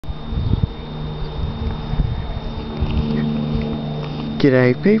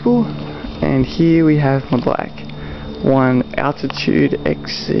G'day people, and here we have my bike, one Altitude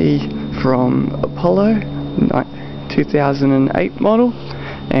XC from Apollo, 2008 model,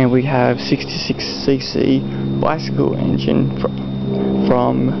 and we have 66cc bicycle engine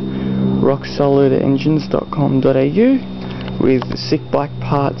from rocksolidengines.com.au with sick bike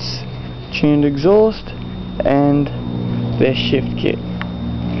parts, tuned exhaust and their shift kit.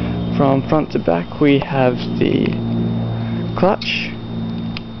 From front to back we have the clutch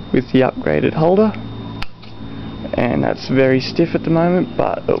with the upgraded holder, and that's very stiff at the moment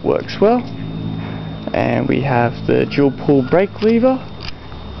but it works well. And we have the dual pull brake lever,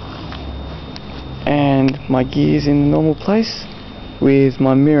 and my gears in the normal place with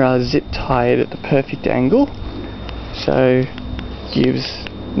my mirror zip tied at the perfect angle, so gives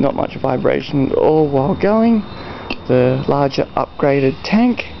not much vibration at all while going. The larger upgraded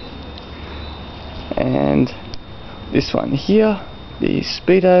tank, and this one here, the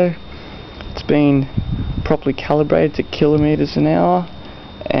speedo, it's been properly calibrated to kilometers an hour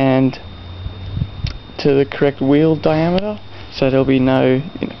and to the correct wheel diameter, so there'll be no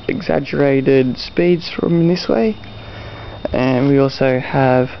exaggerated speeds from this way. And we also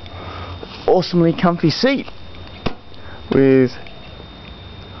have awesomely comfy seat with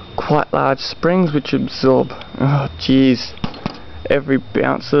quite large springs which absorb, oh geez, every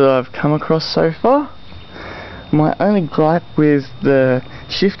bounce that I've come across so far. My only gripe with the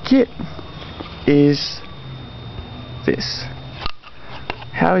shift kit is this.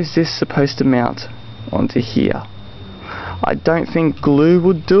 How is this supposed to mount onto here? I don't think glue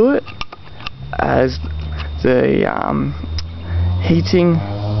would do it, as the heating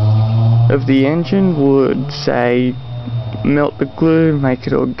of the engine would, say, melt the glue, make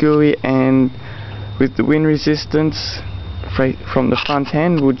it all gooey, and with the wind resistance from the front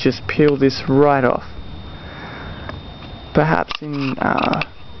end would just peel this right off. Perhaps in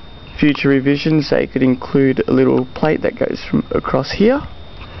future revisions they could include a little plate that goes from across here.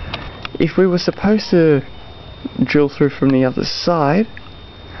 If we were supposed to drill through from the other side,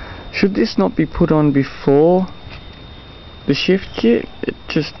 should this not be put on before the shift kit? It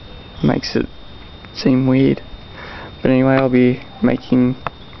just makes it seem weird. But anyway, I'll be making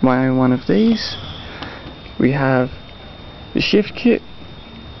my own one of these. We have the shift kit,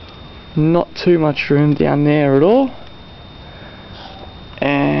 not too much room down there at all,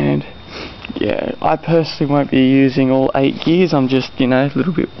 and yeah, I personally won't be using all 8 gears. I'm just, a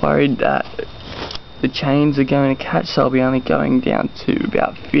little bit worried that the chains are going to catch, so I'll be only going down to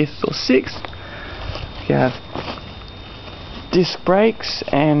about 5th or 6th. We have disc brakes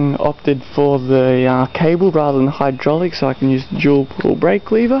and opted for the cable rather than hydraulic, so I can use the dual pull brake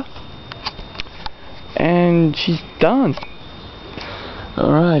lever, and she's done.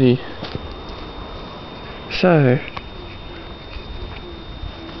 Alrighty, so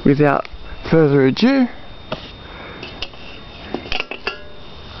without further ado,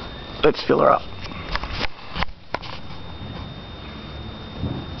 let's fill her up.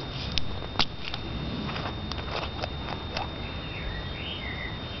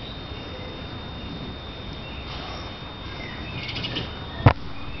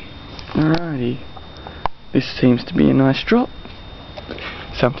 Alrighty, this seems to be a nice drop,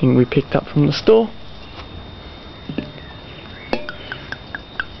 something we picked up from the store.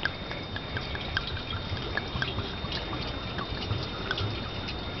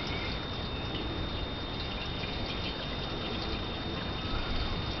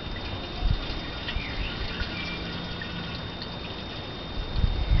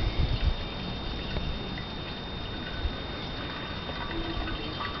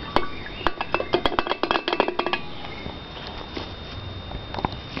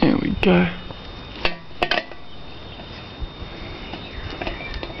 There we go.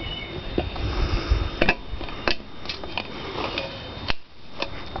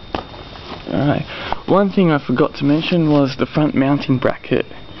 Alright, one thing I forgot to mention was the front mounting bracket.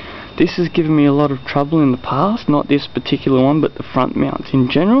 This has given me a lot of trouble in the past, not this particular one but the front mount in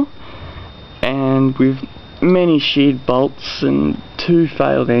general, and with many sheared bolts and 2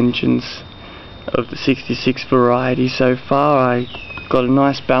 failed engines of the 66 variety so far, I got a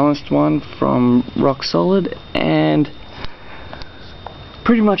nice balanced one from Rock Solid, and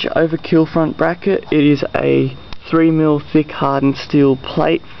pretty much overkill front bracket. It is a 3mm thick hardened steel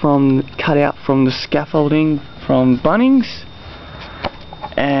plate cut out from the scaffolding from Bunnings,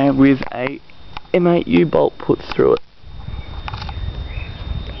 and with a M8 U-bolt put through it.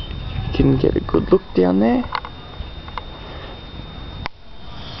 You can get a good look down there,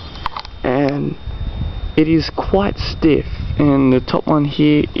 and it is quite stiff, and the top one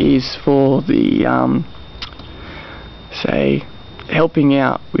here is for the say helping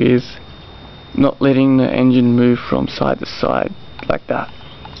out with not letting the engine move from side to side like that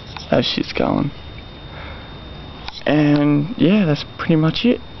as she's going. And yeah, that's pretty much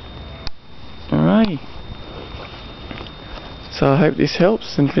it. Alrighty. So I hope this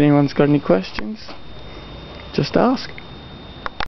helps, and if anyone's got any questions, just ask.